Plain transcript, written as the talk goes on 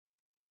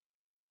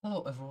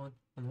Hello everyone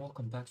and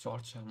welcome back to our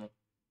channel.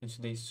 In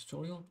today's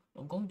tutorial,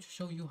 I'm going to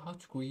show you how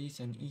to create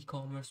an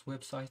e-commerce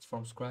website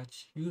from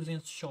scratch using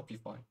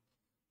Shopify.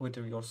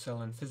 Whether you're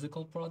selling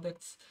physical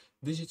products,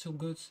 digital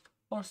goods,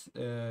 or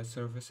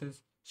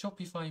services,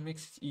 Shopify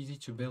makes it easy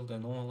to build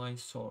an online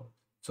store.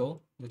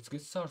 So let's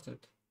get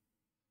started.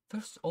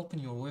 First, open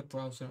your web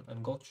browser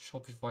and go to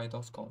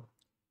shopify.com.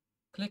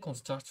 Click on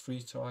Start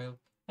Free Trial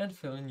and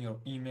fill in your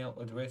email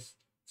address,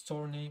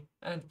 store name,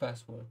 and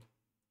password.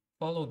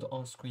 Follow the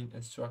on-screen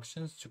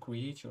instructions to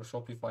create your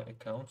Shopify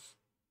accounts.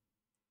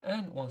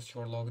 And once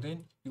you're logged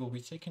in, you will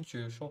be taken to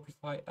your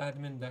Shopify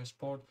admin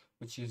dashboard,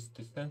 which is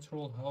the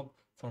central hub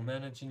for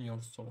managing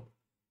your store.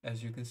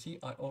 As you can see,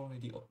 I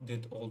already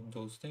did all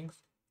those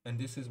things, and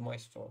this is my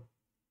store.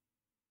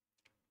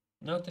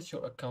 Now that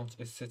your account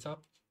is set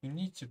up, you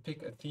need to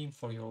pick a theme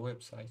for your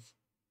website.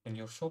 In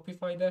your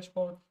Shopify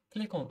dashboard,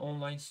 click on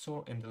Online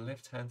Store in the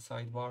left-hand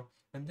sidebar,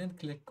 and then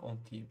click on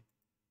Theme.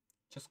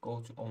 Just go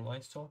to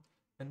Online Store,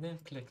 and then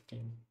click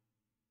Theme.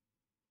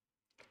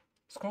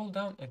 Scroll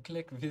down and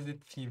click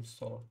Visit Theme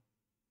Store.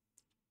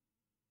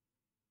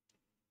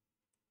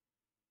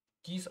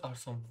 These are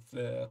some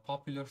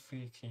popular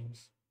free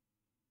themes.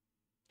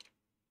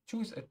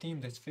 Choose a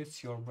theme that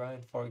fits your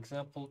brand. For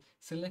example,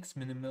 select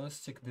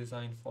minimalistic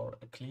design for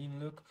a clean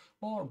look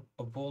or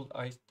a bold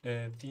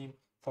theme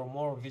for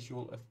more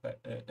visual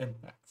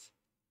impacts.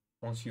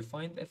 Once you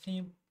find a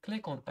theme,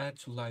 click on Add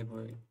to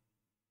Library.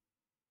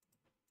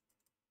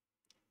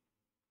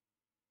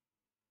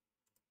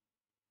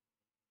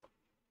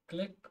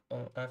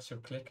 After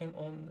clicking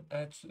on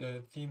Add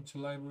Theme to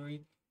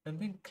Library, and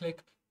then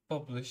click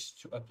Publish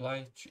to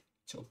apply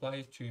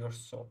it to your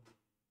store.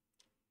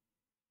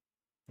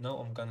 Now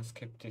I'm gonna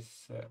skip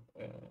this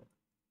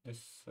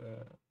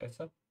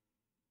setup.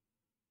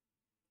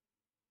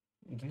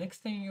 The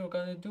next thing you're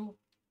gonna do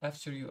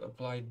after you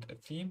applied a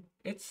theme,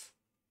 it's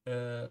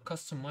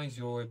customize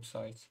your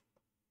website.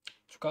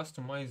 To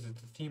customize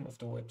the theme of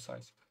the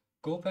website,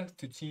 go back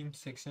to theme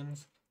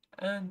sections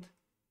and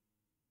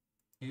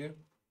here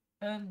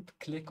and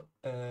click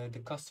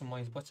the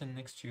customize button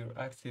next to your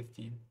active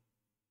theme.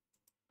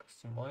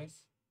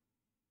 Customize.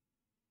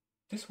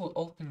 This will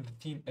open the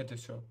theme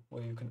editor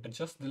where you can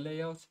adjust the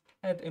layout,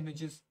 add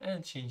images,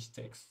 and change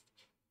text.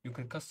 You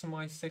can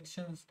customize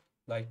sections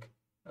like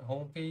a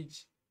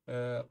homepage,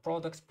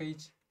 products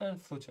page,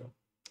 and footer.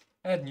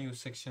 Add new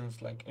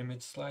sections like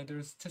image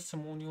sliders,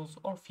 testimonials,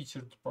 or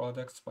featured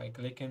products by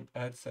clicking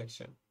Add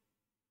Section.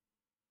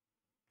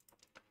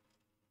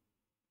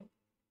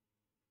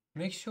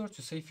 Make sure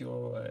to save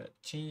your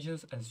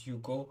changes as you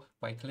go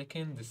by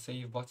clicking the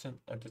Save button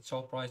at the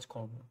top right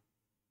corner.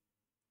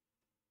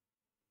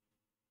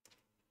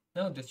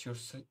 Now that your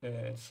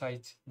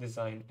site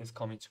design is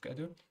coming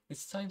together,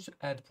 it's time to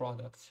add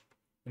products.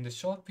 In the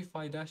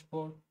Shopify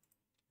dashboard,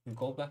 you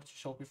go back to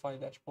Shopify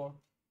dashboard,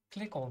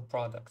 click on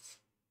products.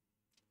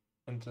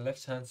 In the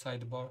left-hand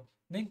sidebar,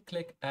 then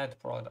click Add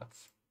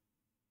Products.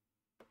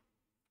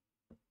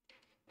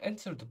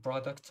 Enter the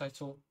product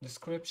title,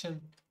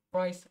 description,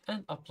 price,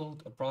 and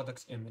upload a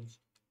product image.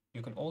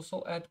 You can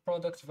also add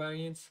product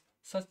variants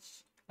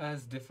such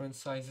as different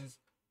sizes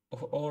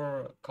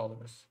or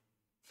colors.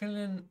 Fill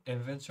in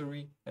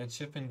inventory and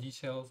shipping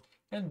details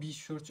and be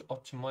sure to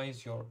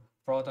optimize your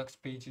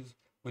product pages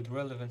with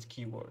relevant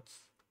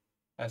keywords.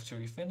 After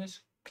you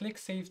finish, click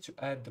Save to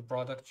add the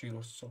product to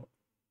your store.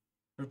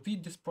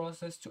 Repeat this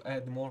process to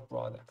add more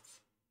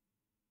products.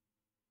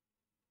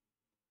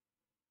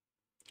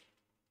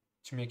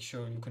 To make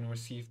sure you can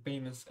receive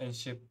payments and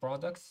ship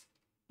products,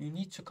 you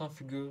need to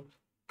configure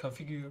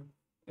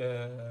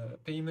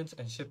payment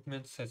and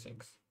shipment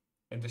settings.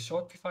 In the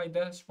Shopify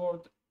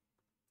dashboard,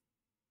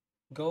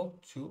 go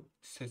to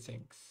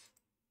Settings.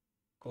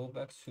 Go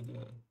back to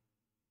the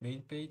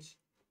main page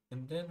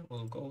and then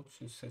we'll go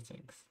to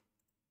Settings.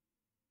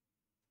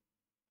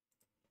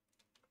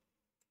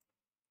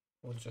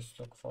 We'll just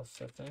look for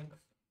Settings.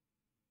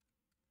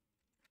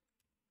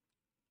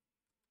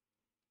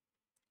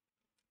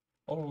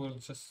 Or we'll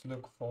just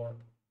look for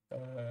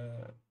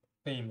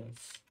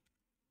payments.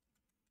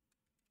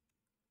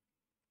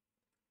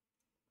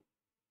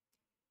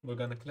 We're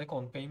gonna click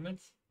on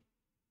payments.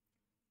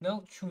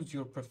 Now choose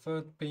your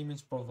preferred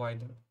payments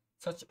provider,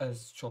 such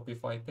as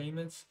Shopify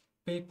Payments,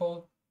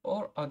 PayPal,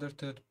 or other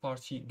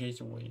third-party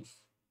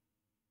gateways.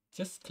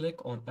 Just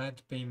click on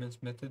Add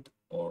Payments Method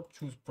or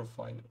choose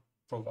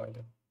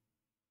provider.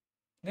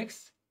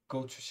 Next,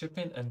 go to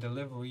Shipping and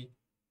Delivery.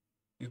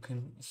 You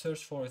can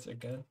search for it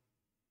again.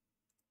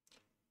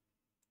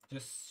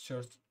 Just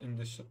search in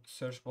the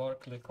search bar,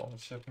 click on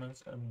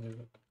Shipments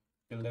and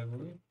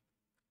Delivery.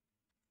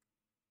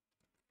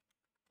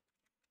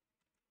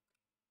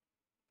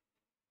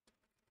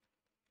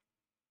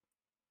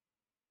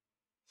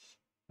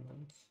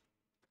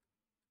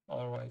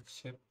 All right,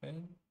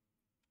 shipping.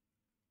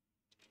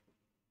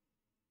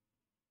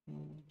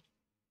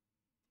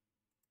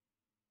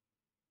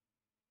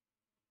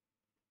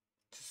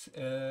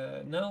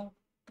 Now,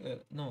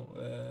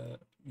 no,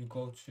 you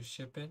go to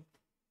shipping.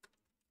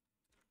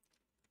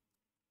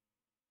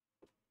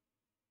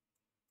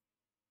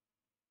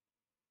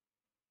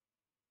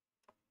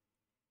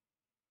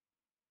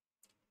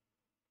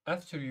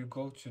 After you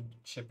go to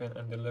shipping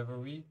and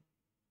delivery,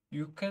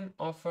 you can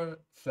offer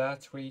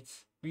flat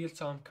rates,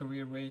 real-time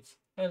courier rates,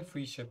 and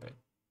free shipping.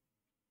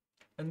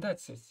 And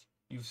that's it.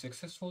 You've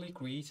successfully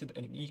created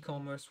an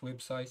e-commerce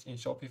website in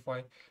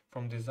Shopify,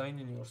 from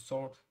designing your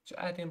store to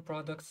adding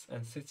products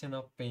and setting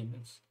up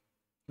payments.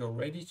 You're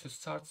ready to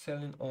start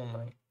selling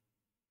online.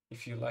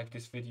 If you like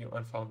this video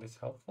and found this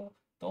helpful,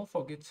 don't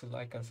forget to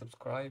like and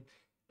subscribe,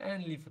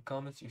 and leave a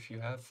comment if you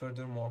have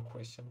further more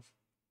questions.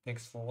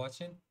 Thanks for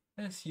watching,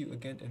 and see you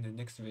again in the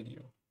next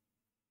video.